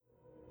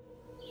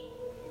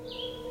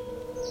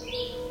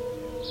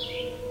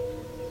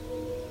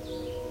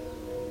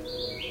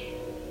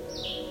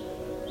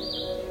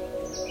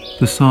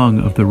The song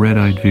of the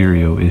red-eyed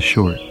vireo is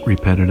short,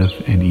 repetitive,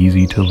 and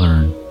easy to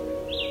learn.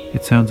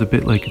 It sounds a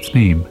bit like its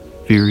name,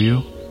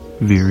 vireo,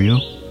 vireo,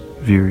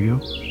 vireo.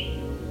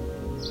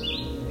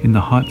 In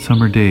the hot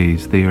summer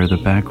days, they are the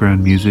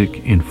background music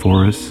in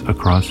forests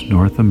across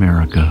North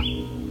America.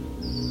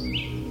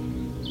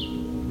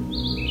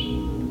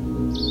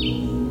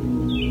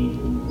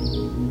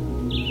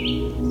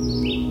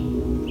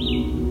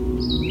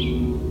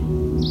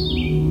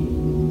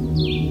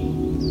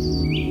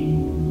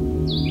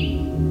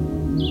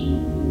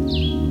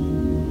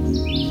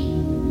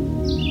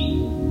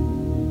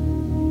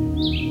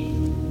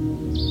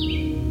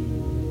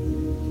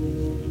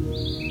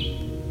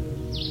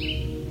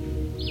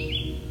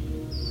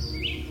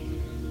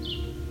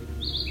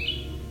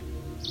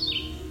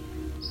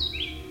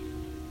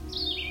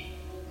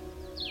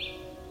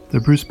 The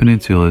Bruce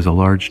Peninsula is a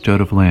large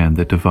jut of land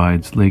that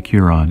divides Lake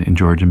Huron and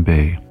Georgian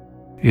Bay.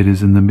 It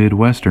is in the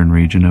midwestern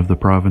region of the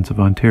province of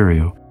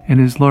Ontario and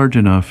is large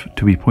enough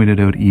to be pointed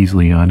out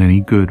easily on any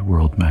good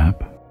world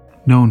map.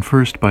 Known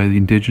first by the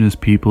indigenous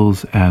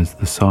peoples as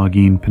the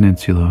Saugeen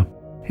Peninsula,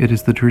 it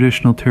is the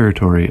traditional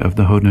territory of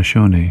the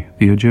Haudenosaunee,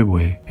 the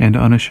Ojibwe, and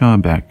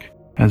Anishinaabeg,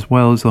 as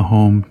well as the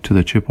home to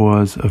the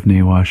Chippewas of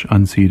Nawash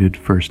Unceded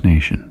First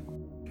Nation.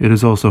 It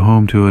is also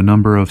home to a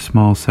number of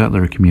small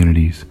settler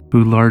communities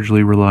who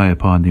largely rely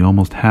upon the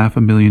almost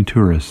 500,000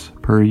 tourists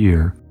per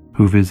year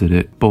who visit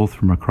it both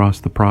from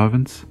across the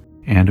province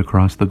and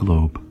across the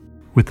globe.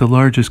 With the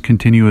largest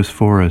continuous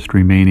forest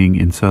remaining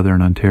in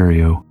southern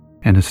Ontario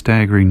and a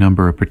staggering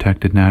number of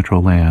protected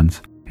natural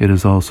lands, it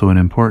is also an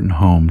important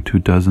home to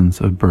dozens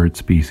of bird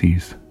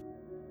species.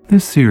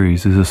 This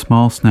series is a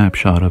small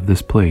snapshot of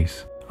this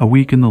place, a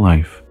week in the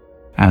life,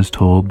 as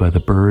told by the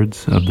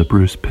birds of the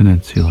Bruce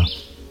Peninsula.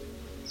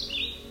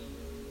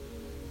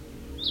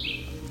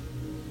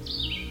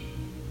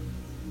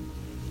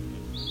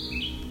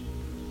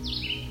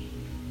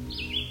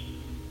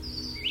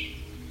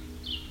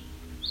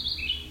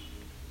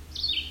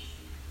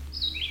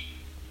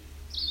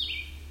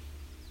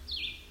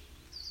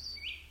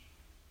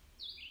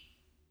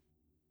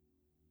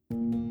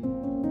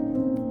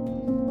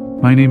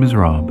 My name is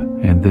Rob,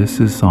 and this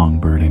is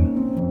Songbirding.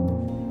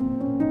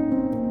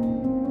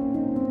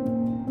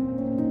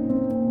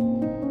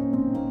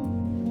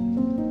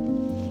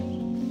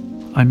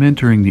 I'm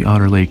entering the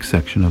Otter Lake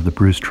section of the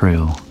Bruce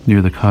Trail,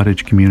 near the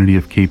cottage community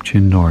of Cape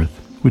Chin North,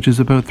 which is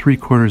about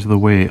 3/4 of the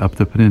way up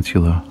the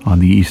peninsula on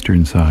the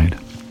eastern side.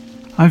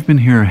 I've been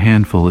here a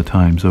handful of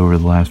times over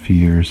the last few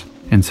years,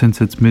 and since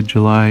it's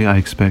mid-July, I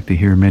expect to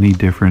hear many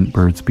different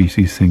bird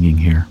species singing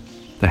here.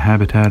 The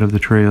habitat of the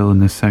trail in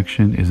this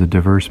section is a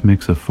diverse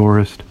mix of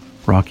forest,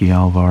 rocky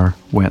alvar,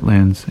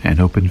 wetlands, and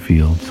open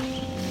fields.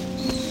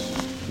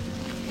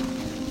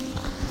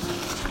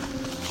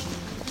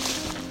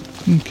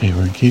 Okay,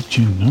 we're in Cape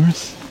Chin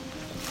North,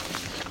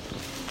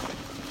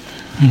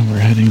 and we're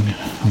heading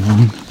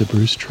along the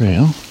Bruce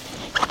Trail.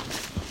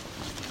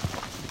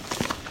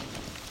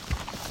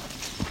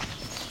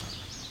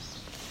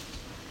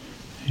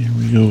 Here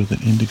we go with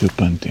an indigo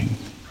bunting.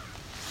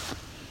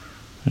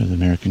 There's the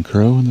American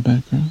crow in the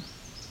background.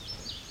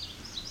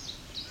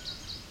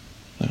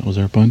 That was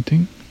our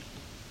bunting.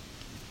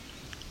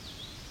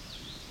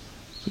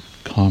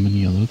 Common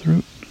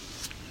yellowthroat.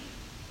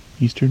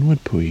 Eastern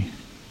woodpewey.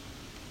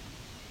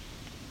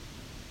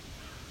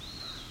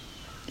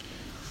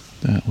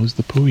 That was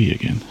the pewee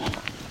again.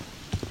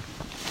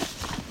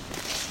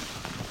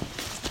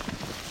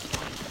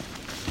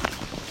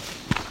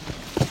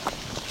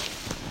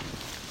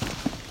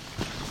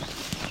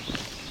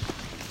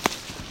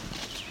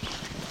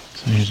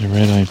 So here's a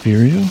red-eyed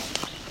vireo.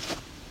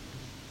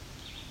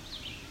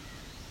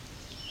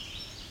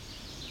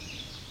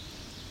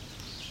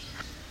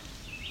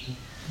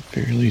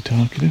 Fairly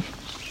talkative.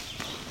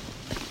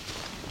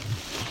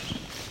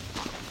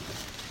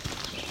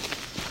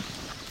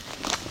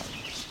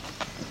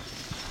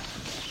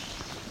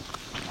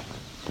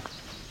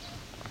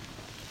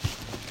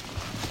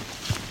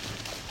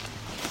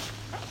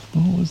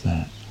 What was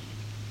that?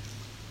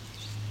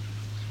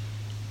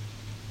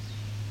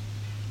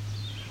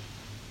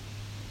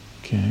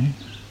 Okay.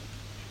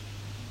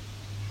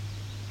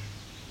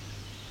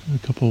 A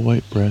couple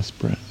white breast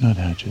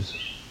nuthatches.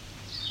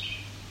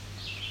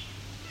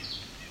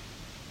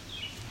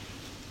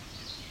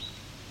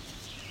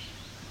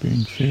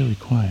 Being fairly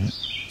quiet.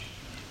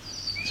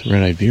 This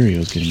red-eyed vireo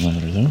is getting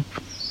louder though.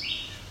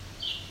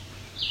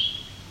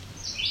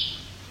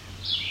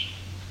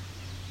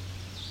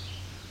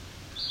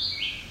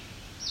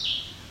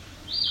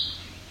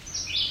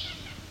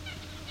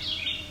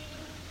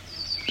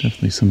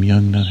 Definitely some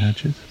young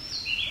nuthatches.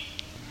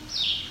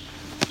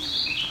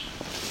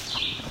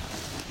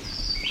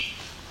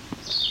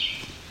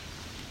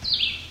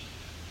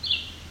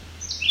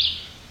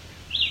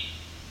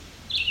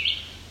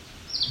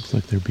 Looks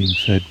like they're being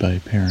fed by a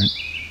parent.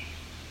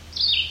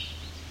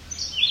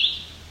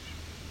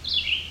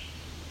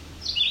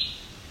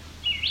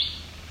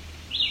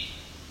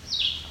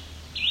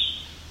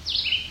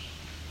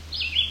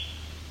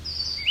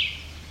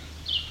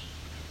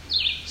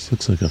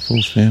 This looks like a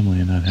full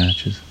family of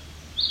nuthatches.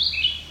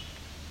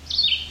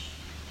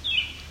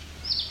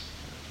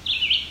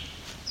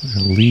 There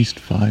are at least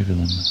 5 of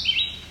them.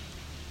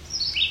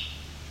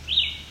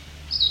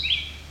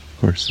 Of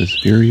course, this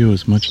vireo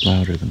is much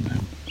louder than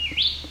them.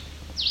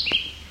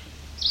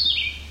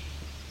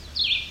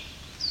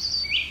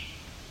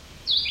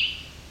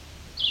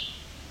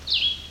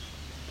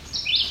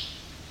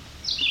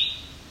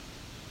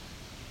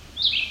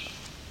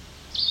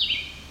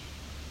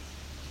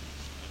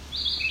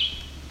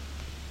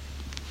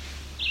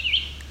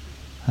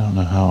 I don't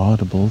know how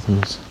audible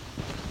those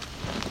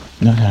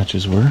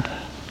nuthatches were.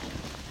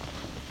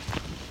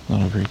 A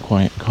lot of very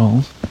quiet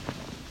calls.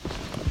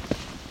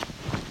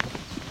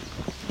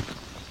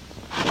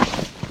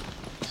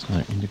 It's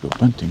another indigo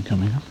bunting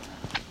coming up.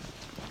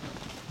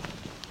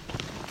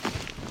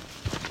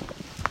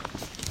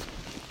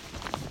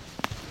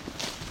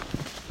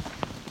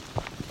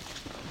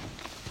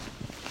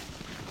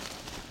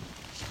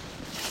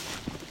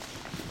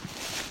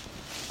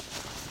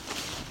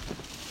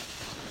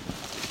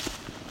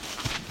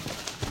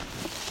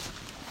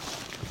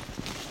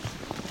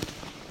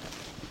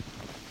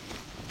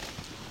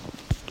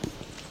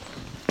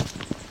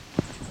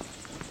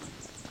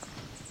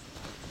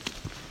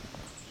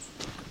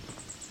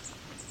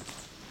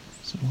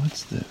 So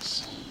what's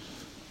this?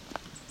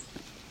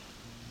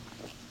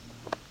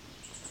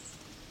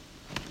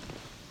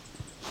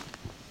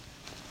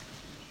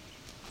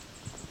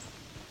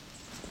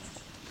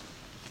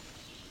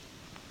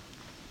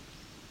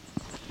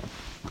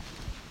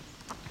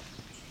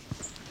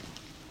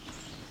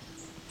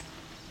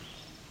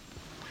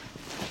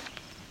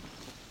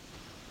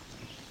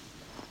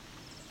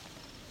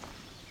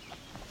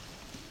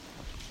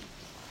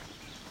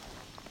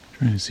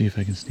 Trying to see if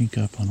I can sneak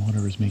up on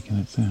whatever's making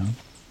that sound.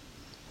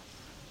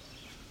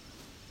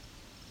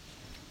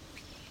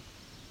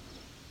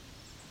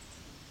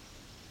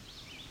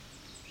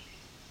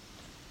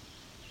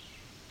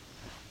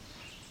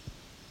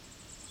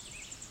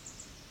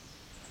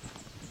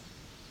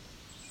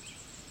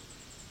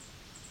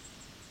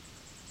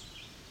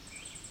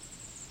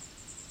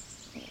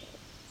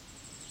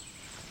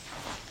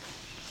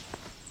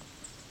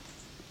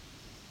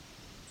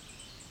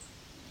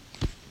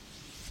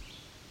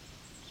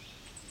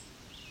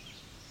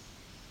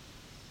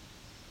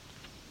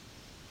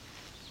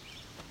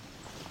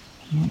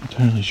 I'm not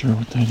entirely sure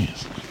what that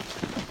is.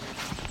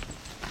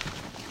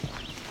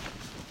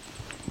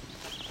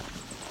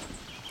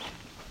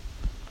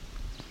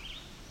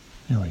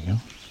 There we go.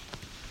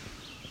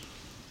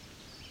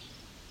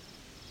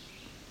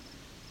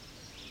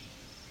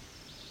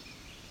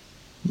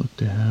 Look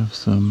to have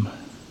some...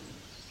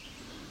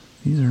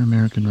 These are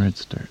American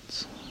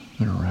redstarts.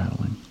 They're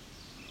rattling.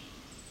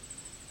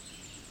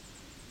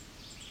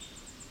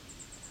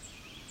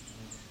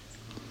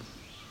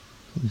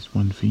 At least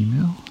one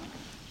female.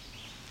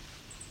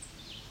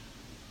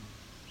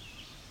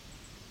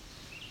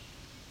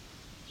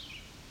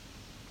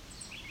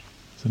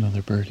 There's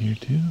another bird here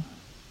too.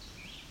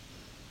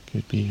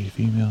 Could be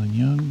female and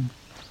young.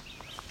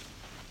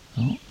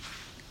 Oh,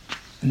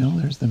 no,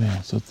 there's the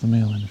male. So it's the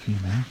male and the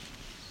female.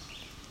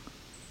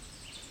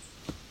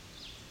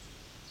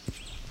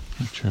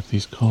 Not sure if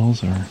these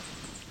calls are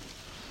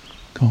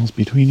calls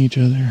between each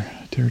other,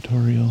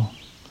 territorial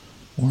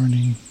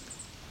warning.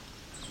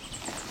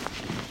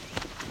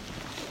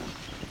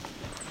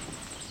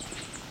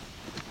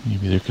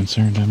 Maybe they're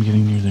concerned I'm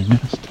getting near their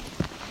nest.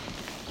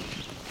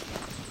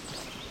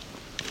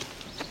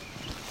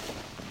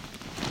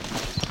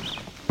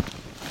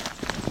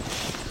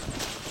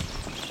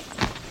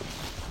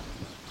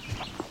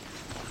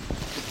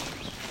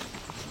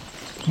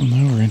 Well,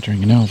 now we're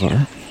entering an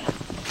Alvar.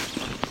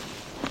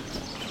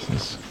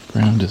 This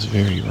ground is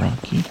very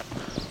rocky.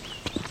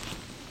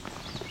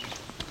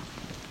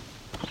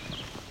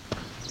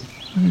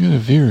 We've got a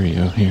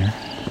vireo here.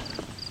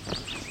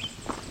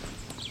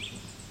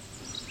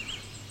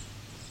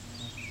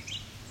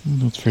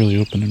 Well, it's fairly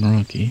open and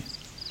rocky.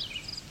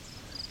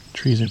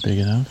 Trees are big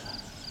enough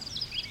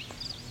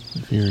for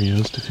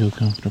vireos to feel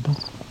comfortable.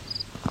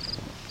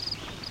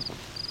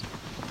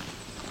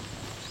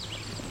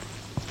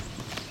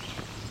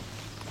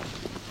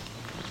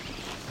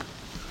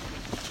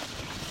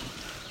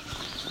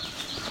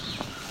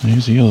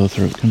 There's a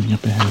yellowthroat coming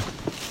up ahead.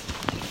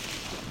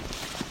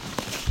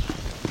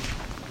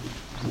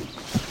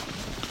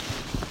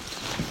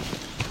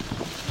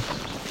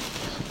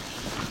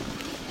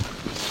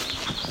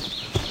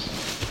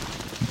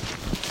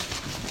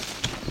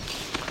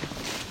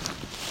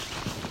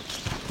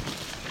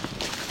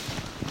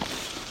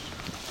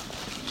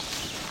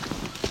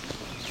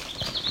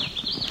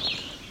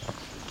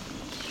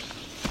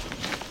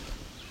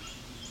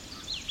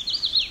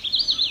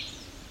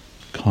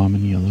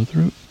 Common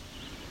yellowthroat.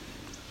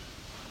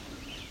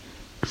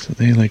 So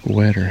they like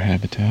wetter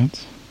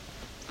habitats.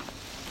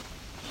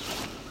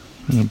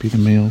 That'll be the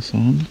male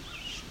song.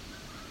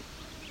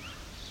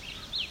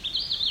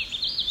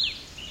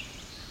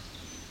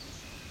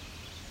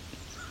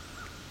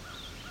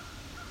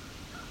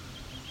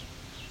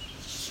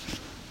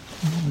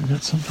 Oh, we've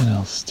got something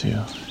else too.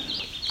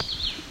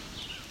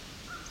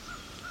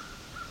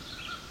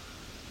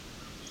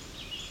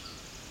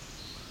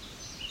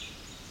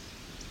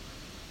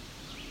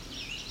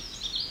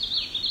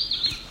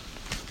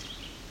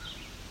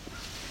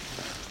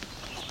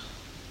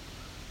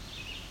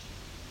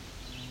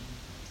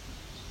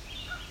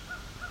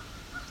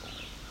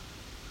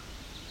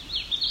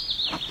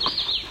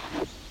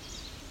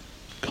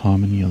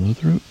 Common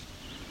yellowthroat.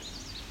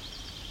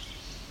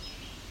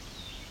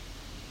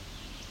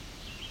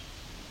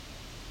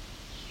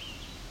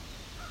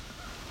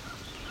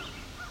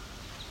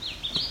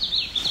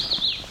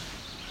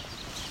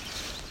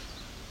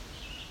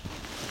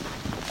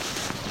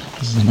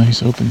 This is a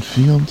nice open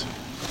field.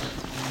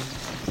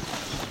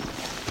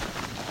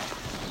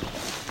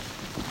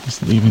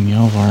 Just leaving the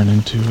Alvarn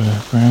into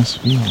a grass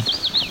field.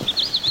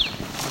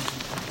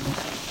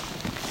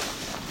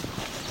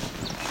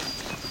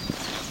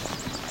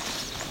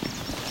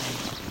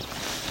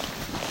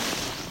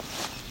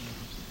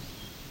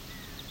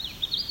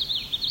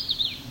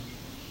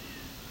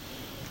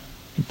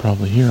 You can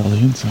probably hear all the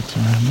insects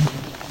around me.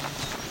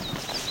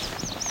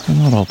 They're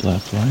not all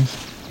black flies.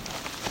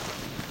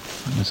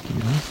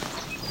 Mosquitoes.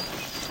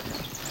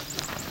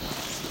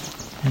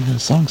 We've got a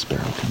song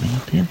sparrow coming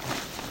up here.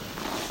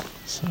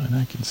 So, and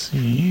I can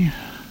see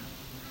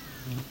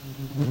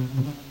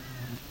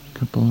a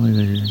couple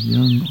either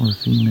young or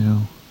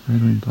female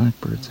red-winged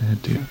blackbirds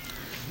ahead too.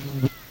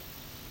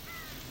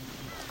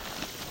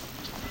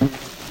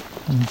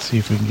 Let's see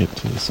if we can get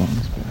to the song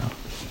sparrow.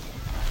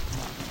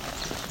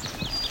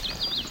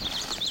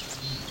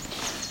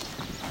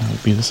 That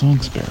would be the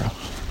song sparrow.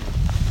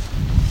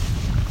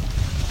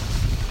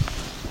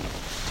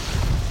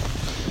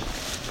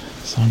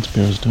 Song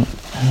sparrows don't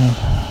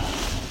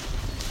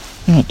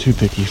have, they're not too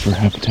picky for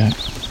habitat.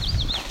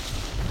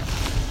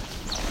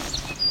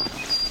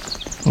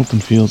 Open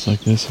fields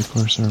like this, of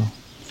course, are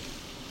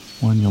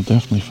one you'll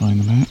definitely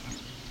find them at.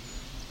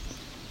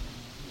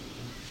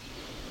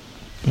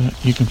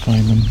 But you can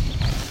find them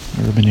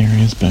in urban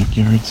areas,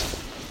 backyards.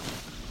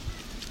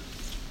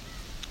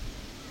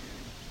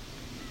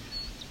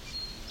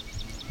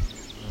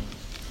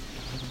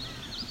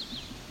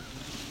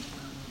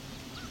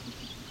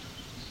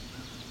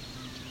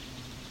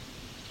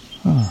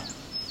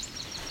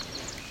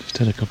 Just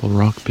had a couple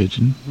rock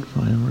pigeon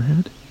fly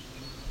overhead.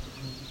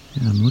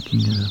 And I'm looking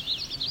at a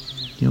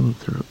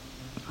yellowthroat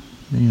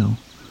male.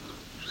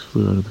 Just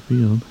flew out of the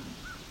field.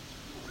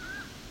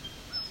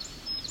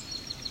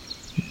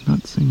 He's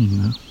not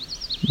singing though,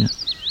 yet.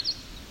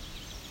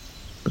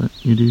 But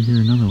you do hear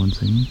another one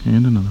singing,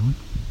 and another one.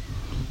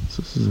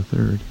 So this is a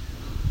third.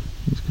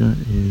 He's got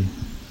a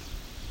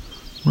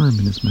worm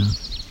in his mouth.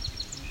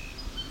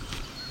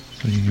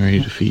 So he's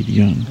ready to feed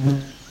young.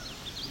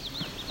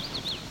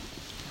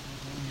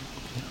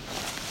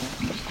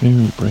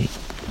 Very bright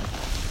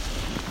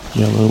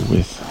yellow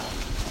with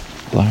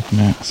black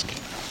mask.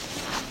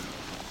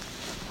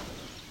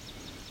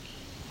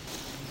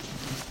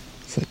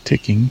 It's that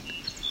ticking.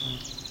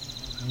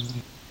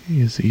 He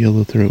is a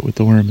yellowthroat with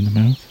the worm in the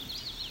mouth.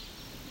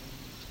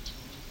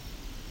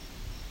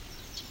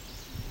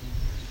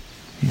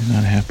 He's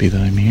not happy that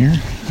I'm here,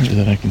 or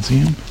that I can see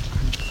him.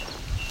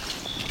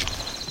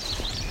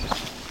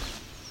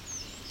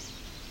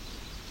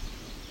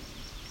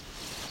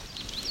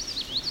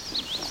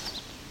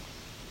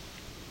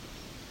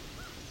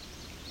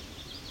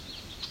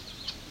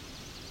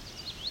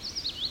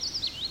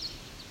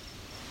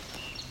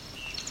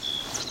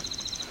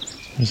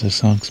 There's a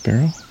song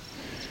sparrow,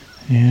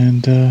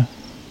 and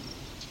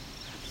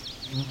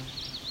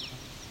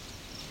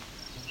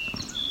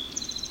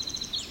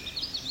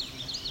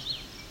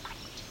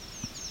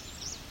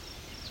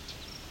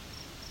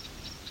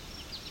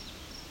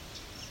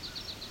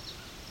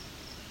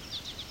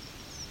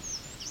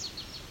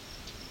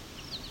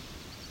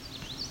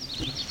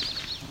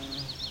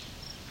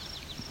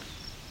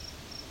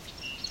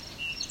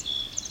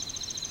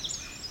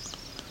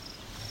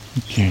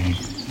okay.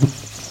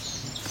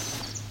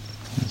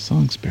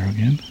 Song sparrow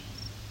again.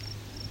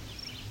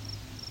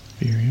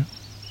 Vireo.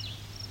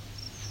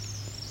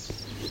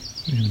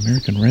 An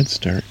American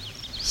redstart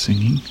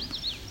singing.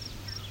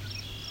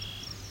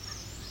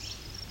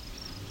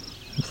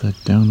 It's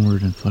that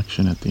downward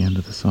inflection at the end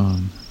of the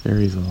song.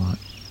 Varies a lot.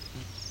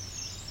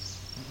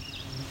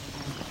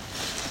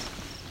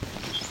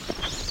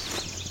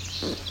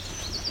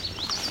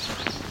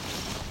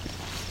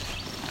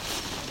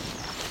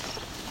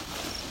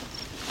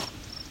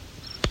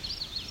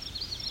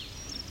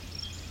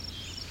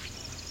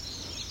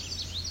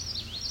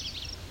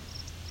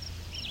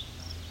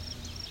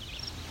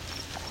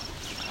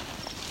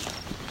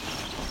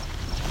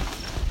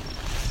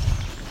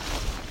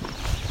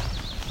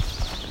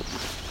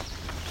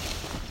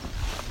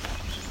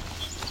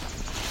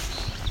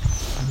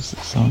 There's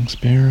the song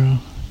sparrow,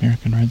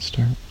 American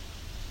redstart.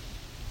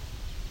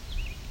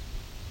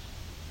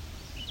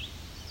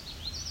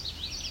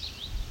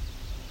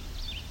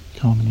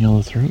 Common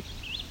yellowthroat.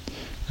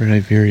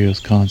 Red-eyed vireo's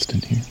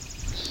constant here.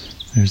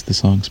 There's the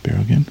song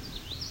sparrow again.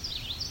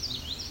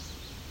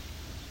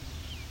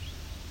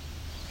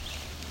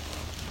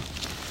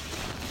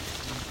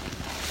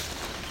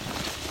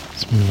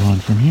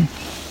 from here.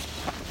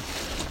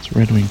 It's a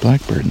red-winged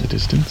blackbird in the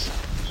distance.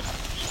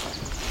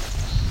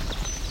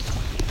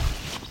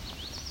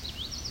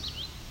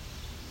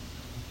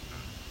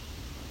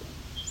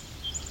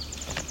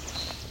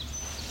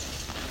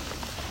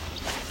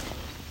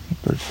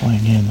 Bird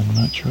flying in, I'm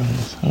not sure what it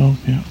is. Oh,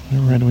 yeah,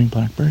 a red-winged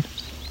blackbird.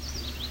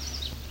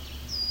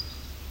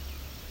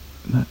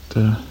 That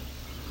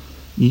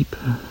eep,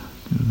 one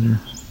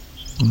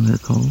of their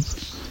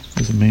calls,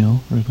 is a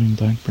male red-winged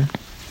blackbird.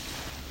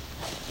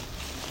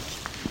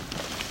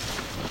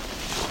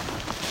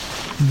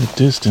 In the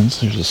distance,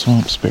 there's a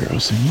swamp sparrow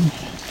singing.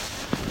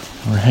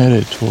 We're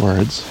headed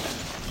towards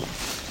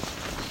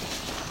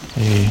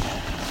a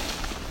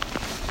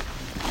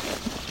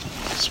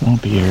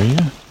swampy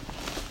area,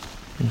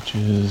 which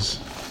is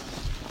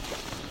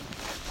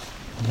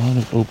a lot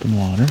of open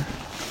water.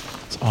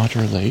 It's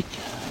Otter Lake.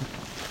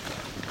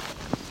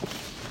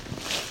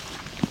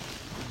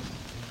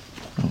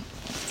 Oh,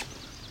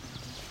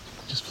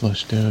 just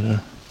flushed out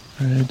a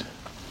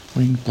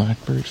red-winged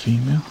blackbird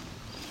female.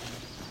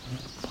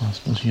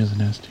 Possible she has a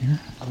nest here.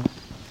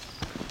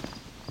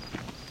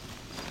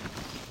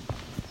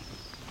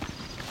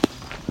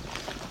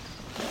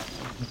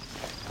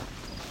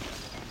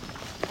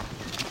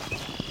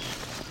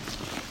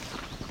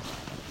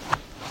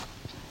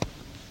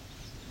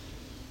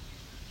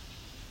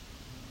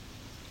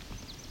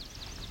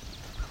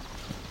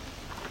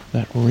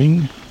 That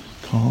ring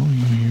call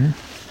you hear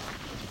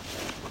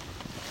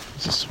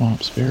is a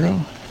swamp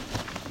sparrow.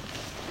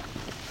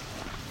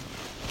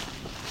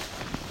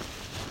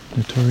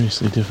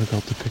 Notoriously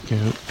difficult to pick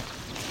out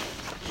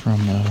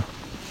from a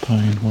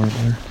pine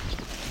warbler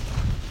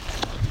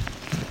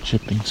or a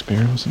chipping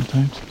sparrow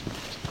sometimes.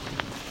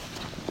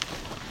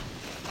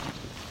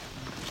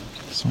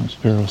 Swamp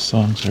sparrow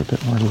songs are a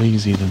bit more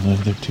lazy than the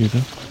other two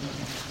though.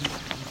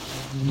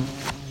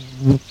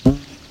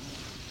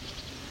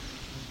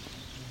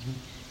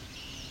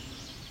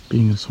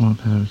 Being a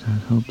swamp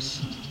habitat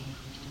helps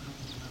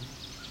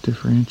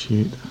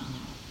differentiate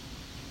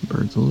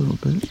birds a little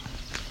bit.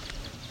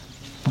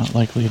 Not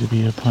likely to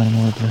be a pine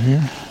warbler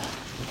here.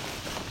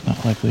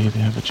 Not likely to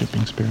have a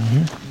chipping sparrow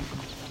here.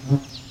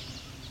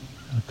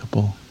 And a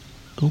couple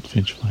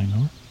goldfinch flying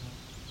over.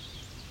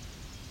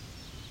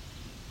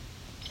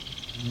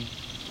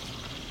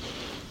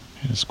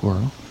 And a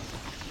squirrel.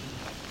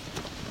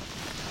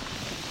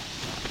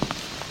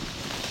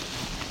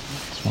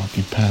 It's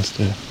walking past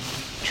a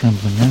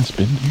trembling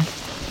aspen here.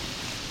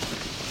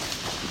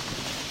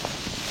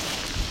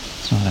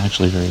 It's not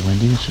actually very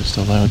windy, it's just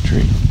a loud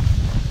tree.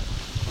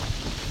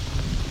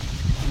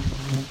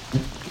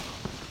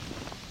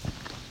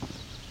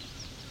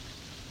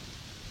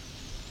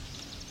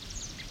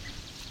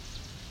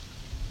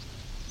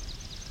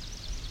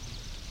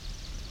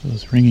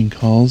 Those ringing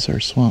calls are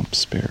swamp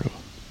sparrow.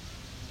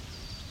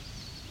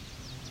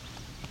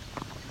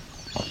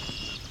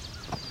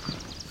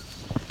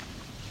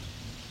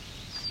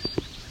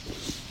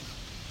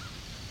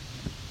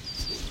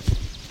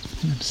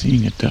 I'm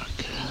seeing a duck.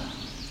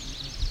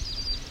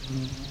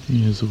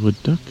 He is a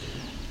wood duck.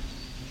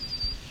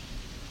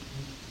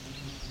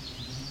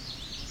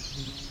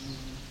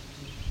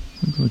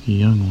 Looks like a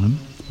young one.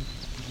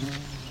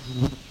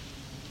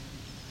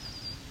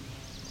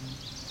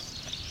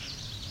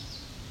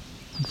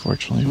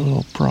 Unfortunately,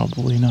 we'll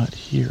probably not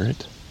hear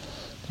it.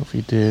 If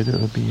we did, it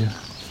would be a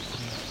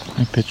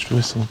high-pitched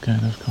whistle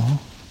kind of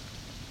call.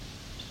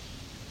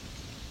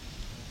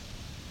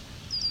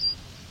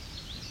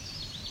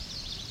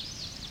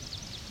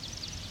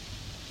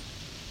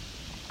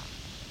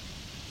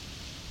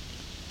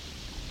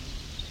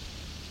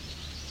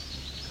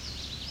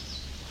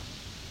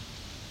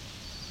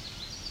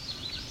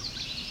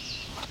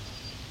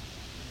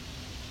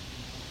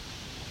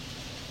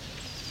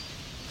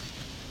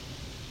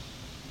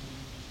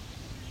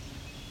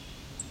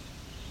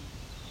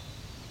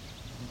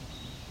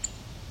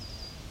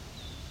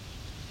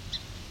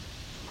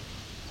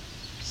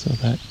 So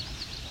that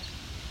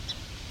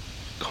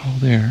call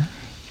there,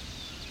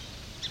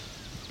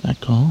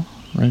 that call,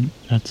 right,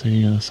 that's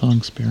a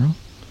song sparrow.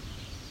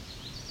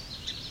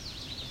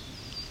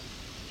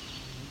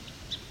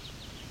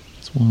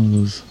 It's one of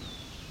those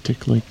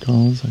tick-like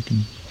calls I can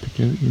pick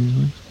out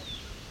usually.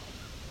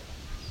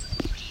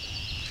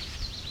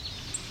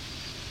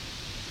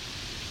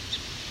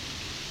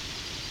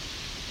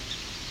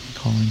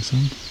 Calling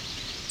some.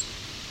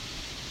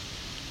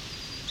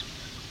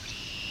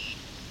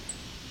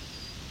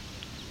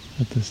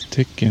 But this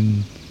tick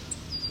and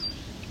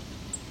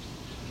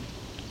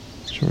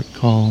short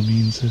call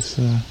means this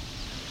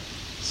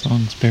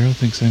song sparrow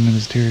thinks I'm in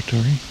his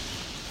territory.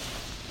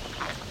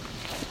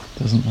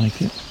 Doesn't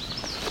like it.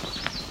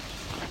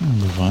 I'll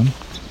move on.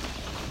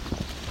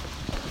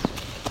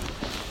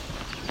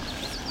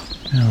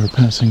 Now we're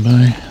passing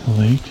by the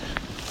lake.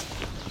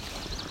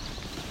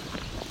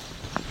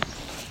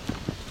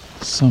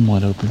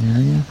 Somewhat open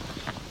area.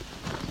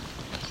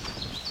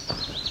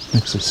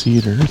 Mix of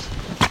cedars.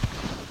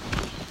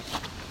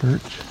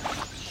 Birch.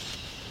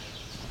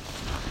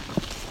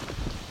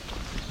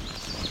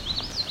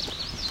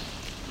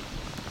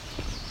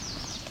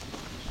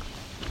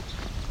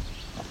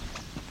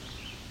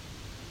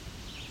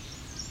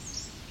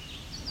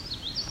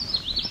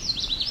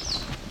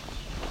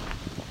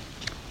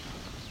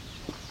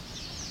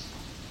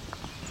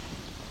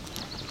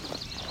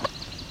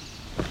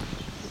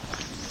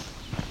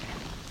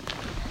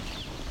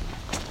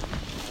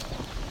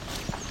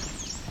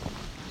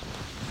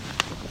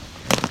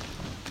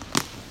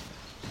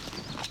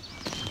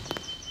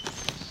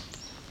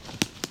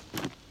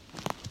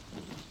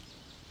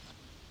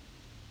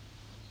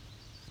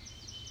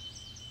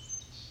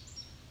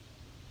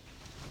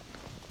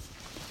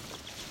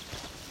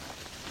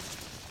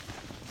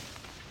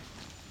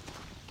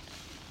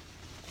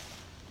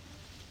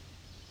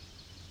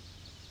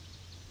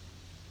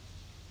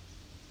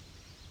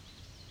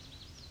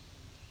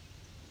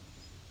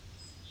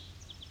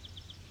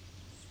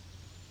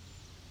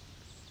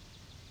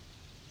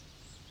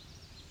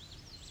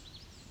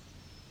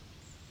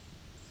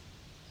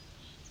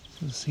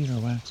 The cedar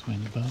waxwing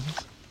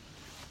bugs.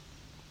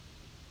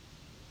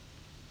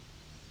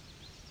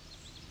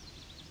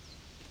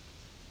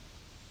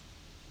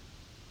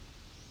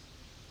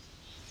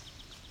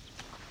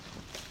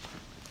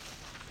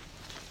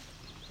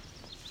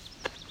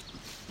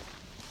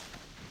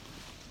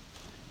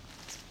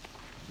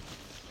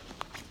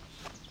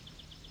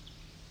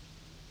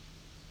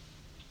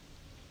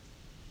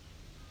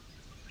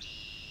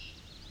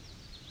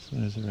 So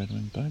there's a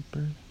red-winged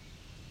blackbird.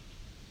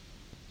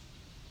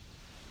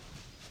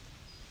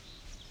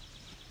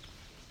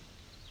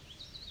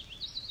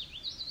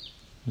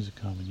 There's a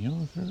common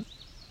yellowthroat,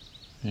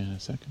 and a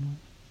second one.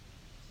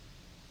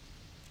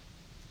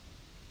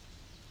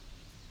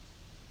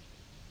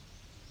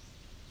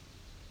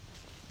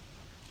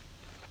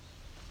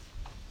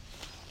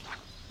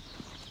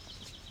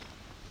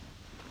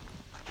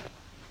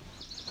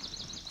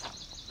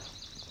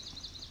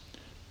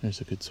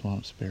 There's a good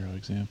swamp sparrow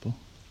example.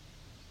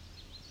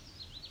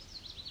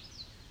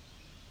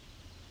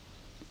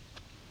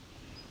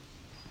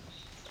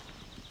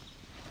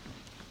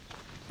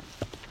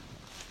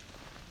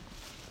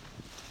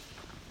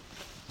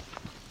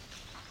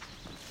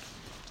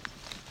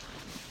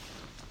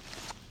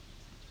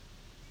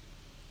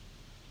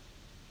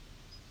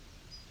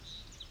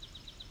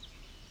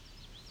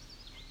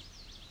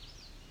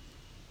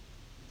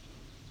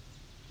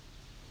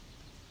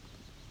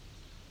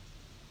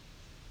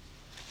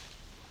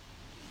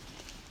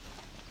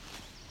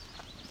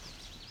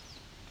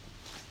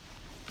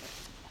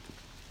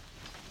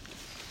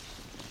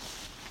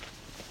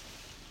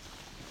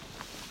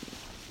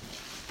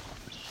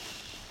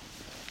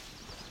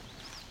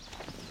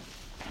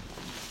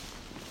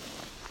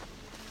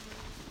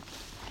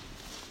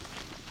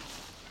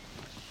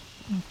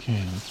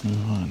 Okay, let's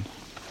move on.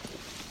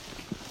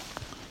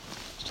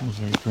 Still a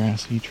very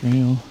grassy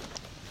trail.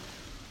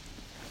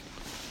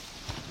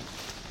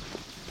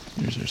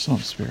 There's our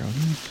swamp sparrow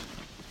again.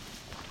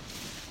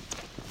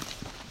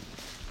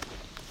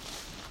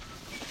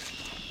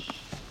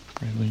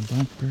 Red-winged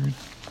blackbird.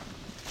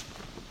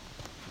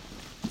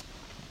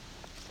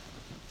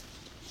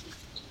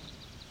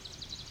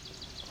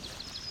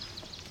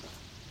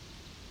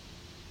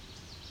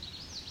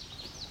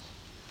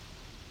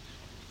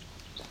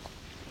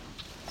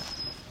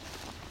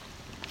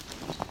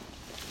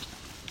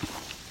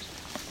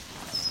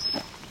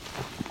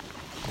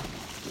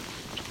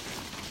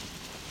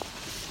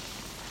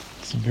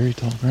 Some very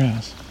tall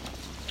grass.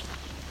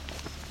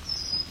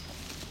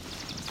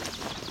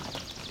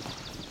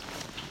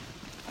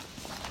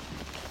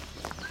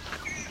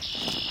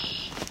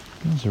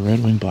 There's a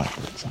red-winged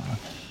blackbird song.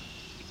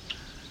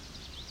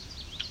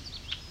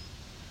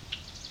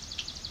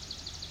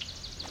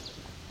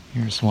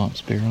 Here's a swamp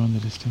sparrow in the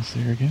distance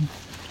there again.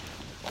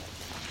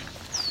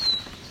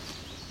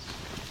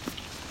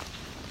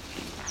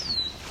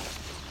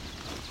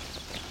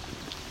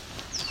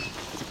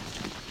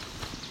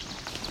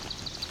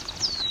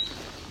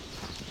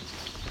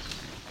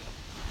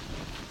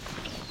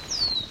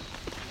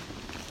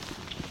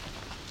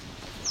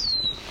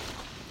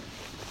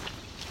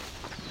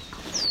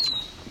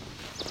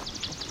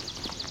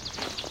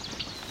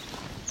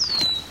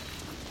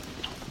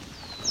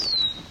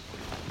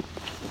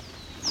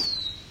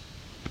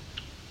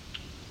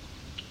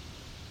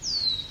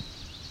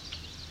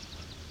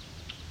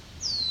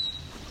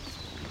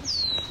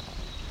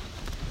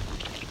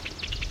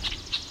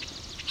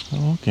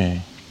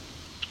 Okay.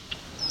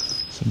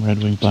 Some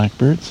red-winged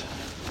blackbirds.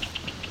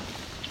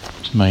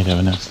 Might have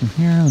a nest in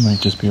here, they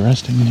might just be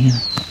resting in here.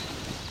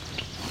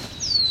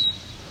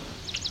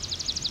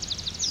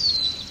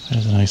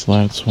 There's a nice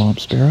loud swamp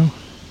sparrow.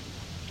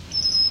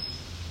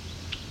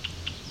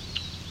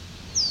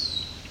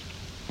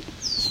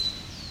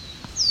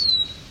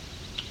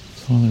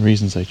 So one of the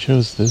reasons I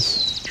chose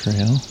this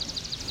trail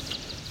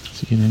is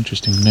to get an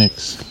interesting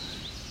mix.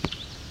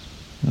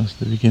 At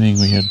the beginning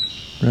we had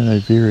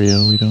red-eyed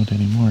vireo, we don't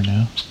anymore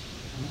now.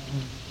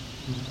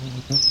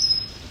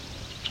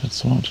 Had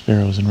swamp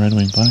sparrows and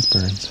red-winged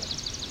blackbirds.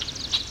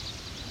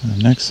 In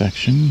the next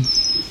section,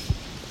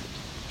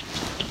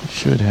 we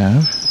should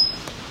have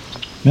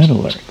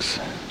meadowlarks,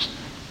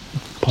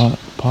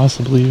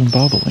 possibly even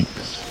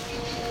bobolinks.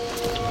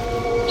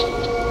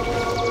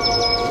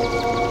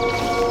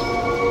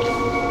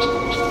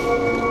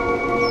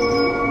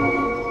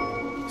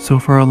 So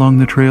far along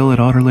the trail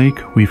at Otter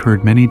Lake, we've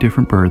heard many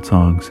different bird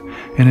songs,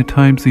 and at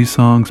times these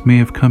songs may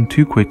have come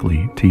too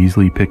quickly to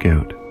easily pick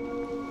out.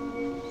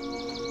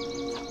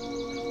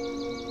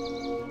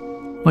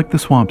 Like the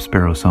swamp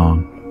sparrow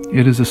song,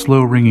 it is a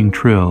slow ringing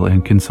trill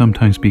and can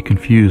sometimes be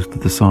confused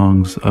with the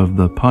songs of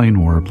the pine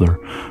warbler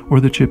or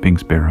the chipping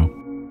sparrow.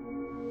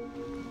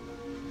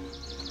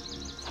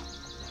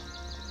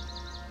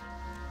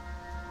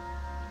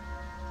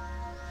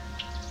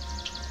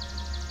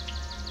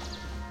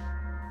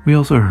 We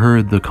also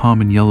heard the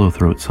common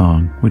yellowthroat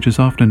song, which is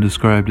often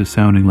described as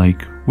sounding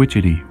like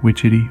witchety,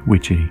 witchety,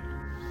 witchety.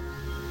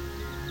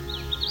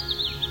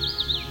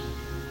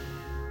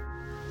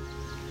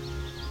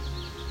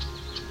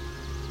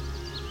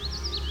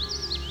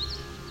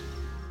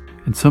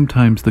 and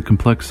sometimes the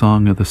complex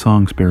song of the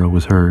song sparrow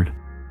was heard,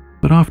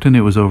 but often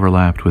it was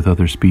overlapped with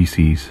other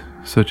species,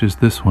 such as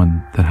this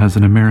one that has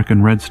an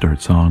American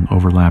redstart song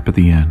overlap at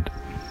the end.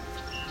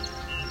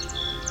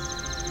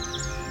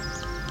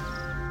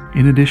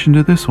 In addition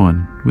to this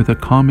one, with a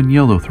common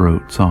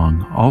yellowthroat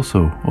song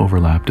also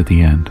overlapped at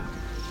the end.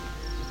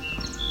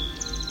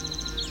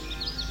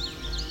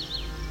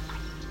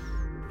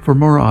 For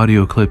more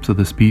audio clips of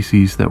the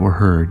species that were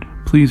heard,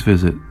 please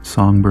visit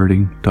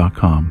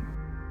songbirding.com.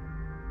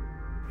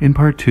 In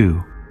part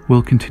 2,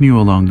 we'll continue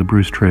along the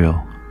Bruce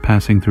Trail,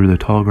 passing through the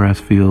tallgrass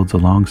fields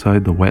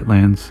alongside the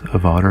wetlands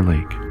of Otter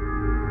Lake.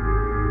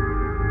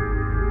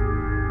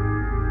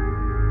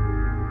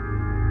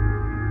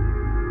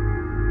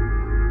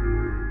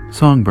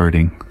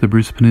 Songbirding, the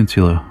Bruce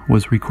Peninsula,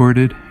 was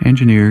recorded,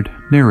 engineered,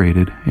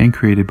 narrated, and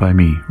created by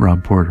me,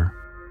 Rob Porter,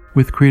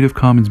 with Creative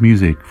Commons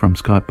music from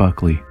Scott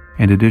Buckley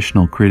and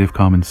additional Creative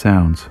Commons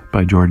sounds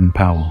by Jordan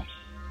Powell.